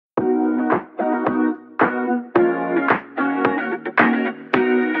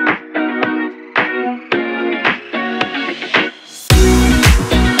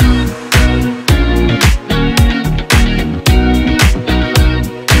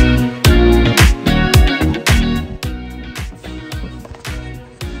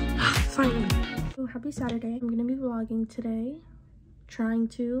happy Saturday. I'm gonna be vlogging today. Trying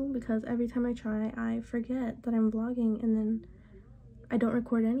to, because every time I try, I forget that I'm vlogging and then I don't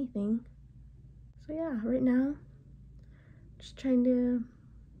record anything. So yeah, right now, just trying to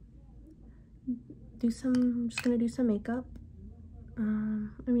I'm just gonna do some makeup.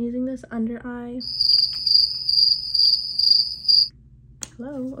 I'm using this under eye.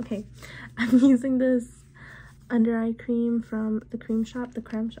 Hello, okay. I'm using this under eye cream from the Creme Shop. I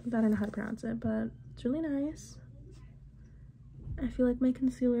don't know how to pronounce it, but it's really nice. I feel like my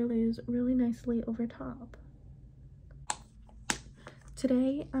concealer lays really nicely over top.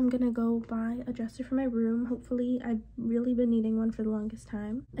 Today, I'm gonna go buy a dresser for my room. Hopefully, I've really been needing one for the longest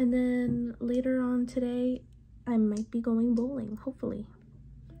time. And then later on today, I might be going bowling, hopefully.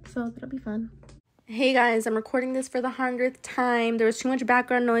 So that'll be fun. Hey guys, I'm recording this for the 100th time. There was too much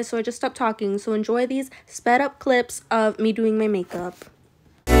background noise, so I just stopped talking. So enjoy these sped up clips of me doing my makeup.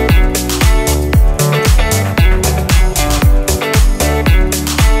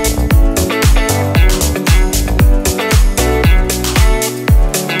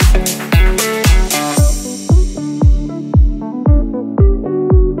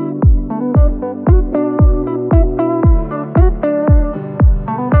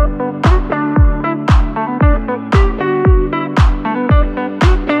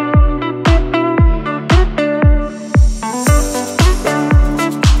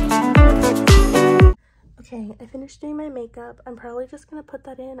 Okay, I finished doing my makeup. I'm probably just gonna put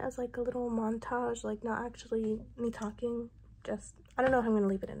that in as like a little montage, like not actually me talking, just I don't know if I'm gonna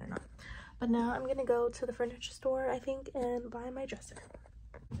leave it in or not. But now I'm gonna go to the furniture store, I think, and buy my dresser.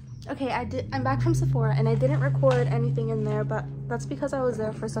 Okay, I'm back from Sephora and I didn't record anything in there, but that's because I was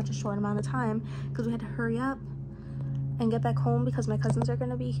there for such a short amount of time because we had to hurry up and get back home because my cousins are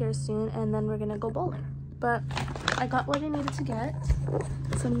gonna be here soon and then we're gonna go bowling. But I got what I needed to get,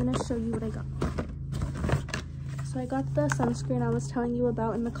 so I'm gonna show you what I got. So I got the sunscreen I was telling you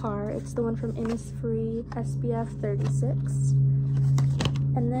about in the car. It's the one from Innisfree SPF 36.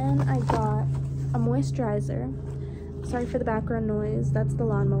 And then I got a moisturizer. Sorry for the background noise, that's the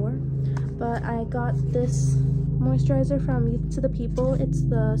lawnmower. But I got this moisturizer from Youth to the People. It's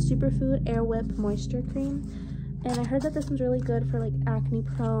the Superfood Air Whip Moisture Cream. And I heard that this one's really good for like acne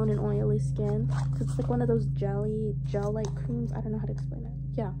prone and oily skin. It's like one of those gel-like creams. I don't know how to explain it.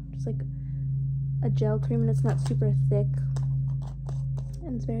 Yeah, just like a gel cream and it's not super thick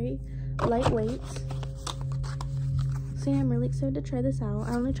and it's very lightweight. So yeah, I'm really excited to try this out.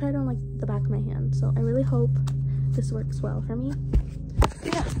 I only tried on like the back of my hand, so I really hope this works well for me.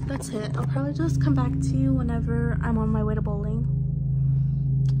 Yeah, that's it. I'll probably just come back to you whenever I'm on my way to bowling.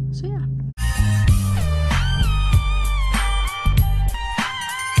 So yeah.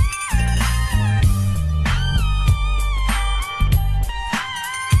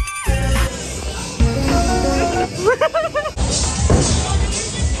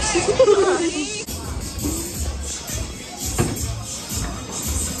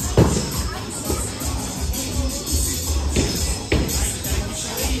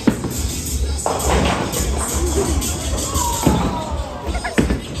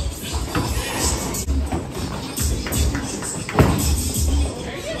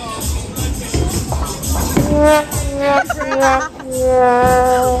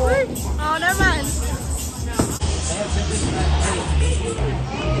 Oh, never mind.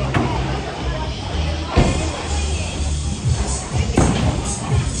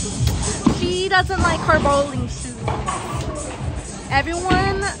 She doesn't like her bowling shoes.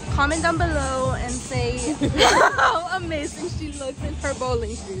 Everyone comment down below and say how amazing she looks in her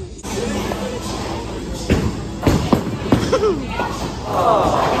bowling shoes.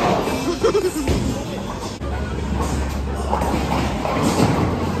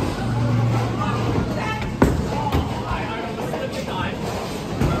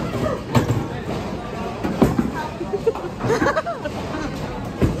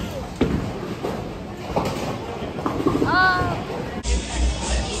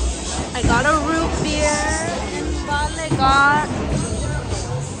 I got a root beer and Vale got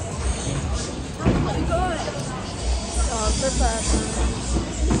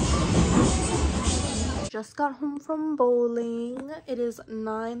just got home from bowling. It is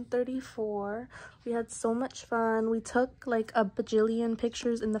 9:34. We had so much fun. We took like a bajillion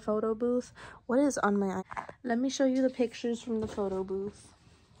pictures in the photo booth. What is on my eye? Let me show you the pictures from the photo booth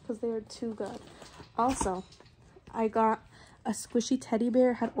because they are too good. Also, I got a squishy teddy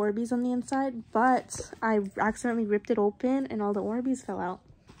bear, had Orbeez on the inside, but I accidentally ripped it open and all the Orbeez fell out.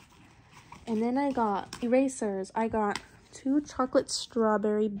 And then I got erasers. I got 2 chocolate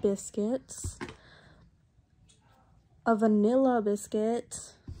strawberry biscuits, a vanilla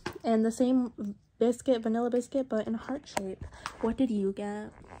biscuit, and the same biscuit, vanilla biscuit, but in a heart shape. What did you get?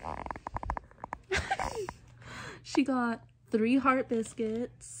 She got 3 heart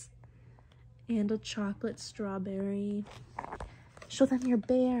biscuits and a chocolate strawberry. Show them your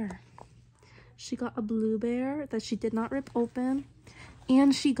bear. She got a blue bear that she did not rip open,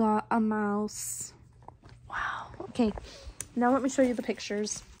 and she got a mouse. Wow. Okay, now let me show you the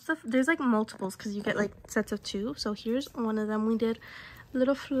pictures. So there's like multiples because you get like sets of 2. So here's one of them. We did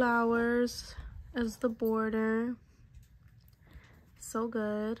little flowers as the border. So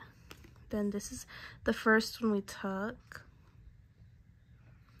good. Then this is the first one we took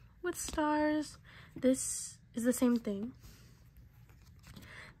with stars. This is the same thing.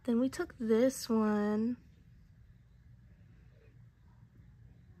 Then we took this one.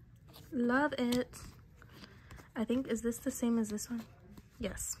 Love it. I think, is this the same as this one?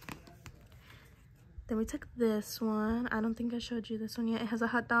 Yes. Then we took this one. I don't think I showed you this one yet. It has a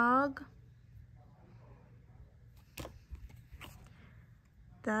hot dog.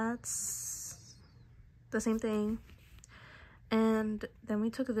 That's the same thing. And then we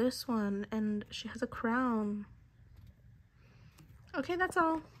took this one, and she has a crown. Okay, that's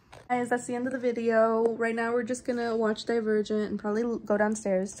all. Guys, that's the end of the video. Right now we're just gonna watch Divergent and probably go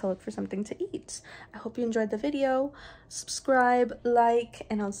downstairs to look for something to eat. I hope you enjoyed the video. Subscribe, like,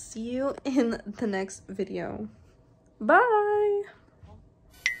 and I'll see you in the next video. Bye!